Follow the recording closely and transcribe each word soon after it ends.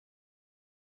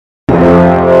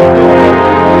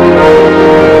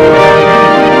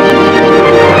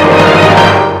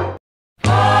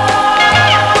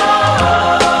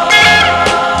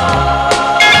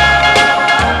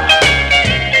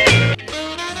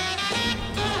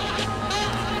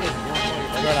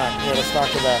let's talk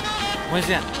to the. What's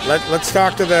that? Let's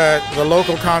talk to the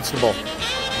local constable.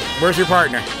 Where's your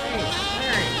partner?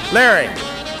 Hey, Larry.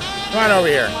 Come on over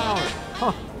here.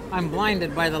 Oh, I'm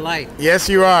blinded by the light. Yes,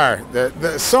 you are.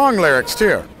 The song lyrics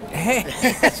too. Hey,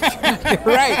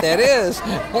 you're right. That is.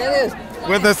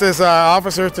 With us is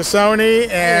Officer Tassone,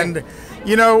 and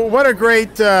you know what a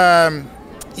great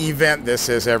event this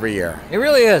is every year. It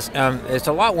really is. It's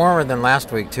a lot warmer than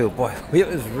last week too. Boy, it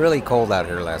was really cold out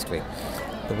here last week.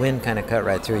 The wind kind of cut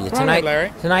right through you.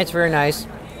 Tonight's very nice.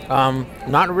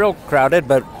 Not real crowded,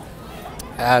 but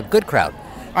good crowd.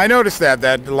 I noticed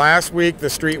that last week the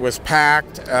street was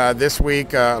packed. This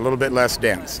week a little bit less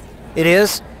dense. It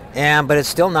is. But it's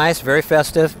still nice, very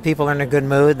festive. People are in a good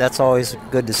mood. That's always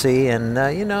good to see, and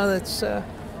that's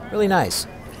really nice.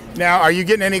 Now, are you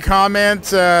getting any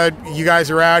comments? You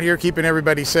guys are out here keeping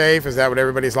everybody safe. Is that what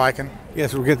everybody's liking?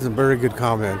 Yes, we're getting some very good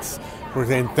comments. We're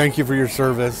saying thank you for your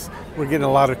service. We're getting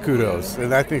a lot of kudos,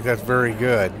 and I think that's very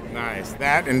good. Nice.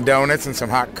 That and donuts and some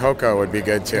hot cocoa would be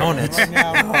good too. Donuts.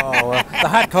 The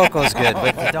hot cocoa's good,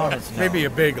 but the donuts, no. Maybe a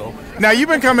bagel. Now, you've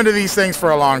been coming to these things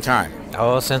for a long time.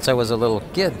 Oh, since I was a little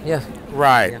kid, yeah.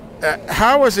 Right.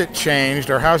 How has it changed,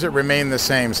 or how has it remained the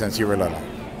same since you were little?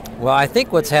 Well, I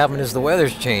think what's happened is the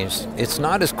weather's changed. It's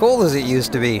not as cold as it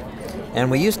used to be.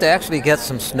 And we used to actually get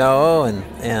some snow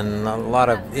and a lot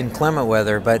of inclement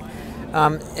weather, but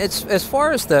it's as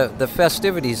far as the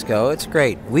festivities go, it's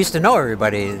great. We used to know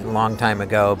everybody a long time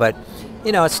ago, but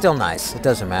it's still nice. It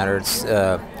doesn't matter.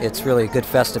 It's really a good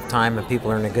festive time, and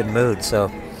people are in a good mood.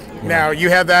 So. Now, you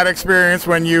had that experience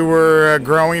when you were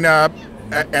growing up,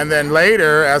 and then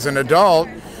later as an adult.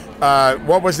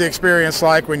 What was the experience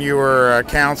like when you were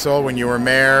council, when you were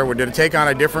mayor? Did it take on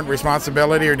a different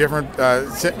responsibility or different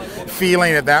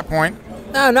feeling at that point?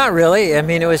 No, not really. I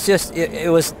mean, it was just, it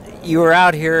was, you were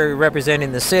out here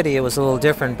representing the city. It was a little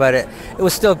different, but it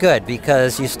was still good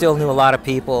because you still knew a lot of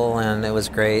people, and it was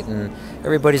great, and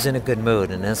everybody's in a good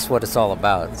mood, and that's what it's all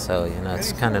about. So,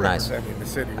 it's kind of nice.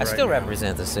 I still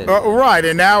represent the city. Right,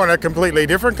 and now in a completely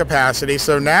different capacity.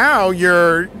 So now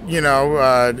you're,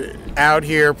 out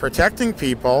here protecting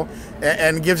people,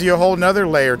 and gives you a whole nother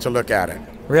layer to look at it.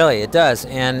 Really, it does,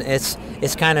 and it's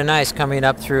kind of nice coming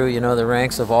up through the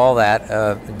ranks of all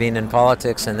that, being in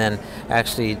politics, and then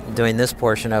actually doing this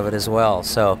portion of it as well.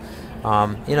 So,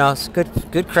 it's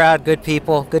good crowd, good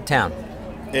people, good town.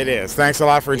 It is. Thanks a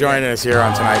lot for joining us here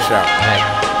on tonight's show. Hey,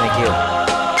 thank you.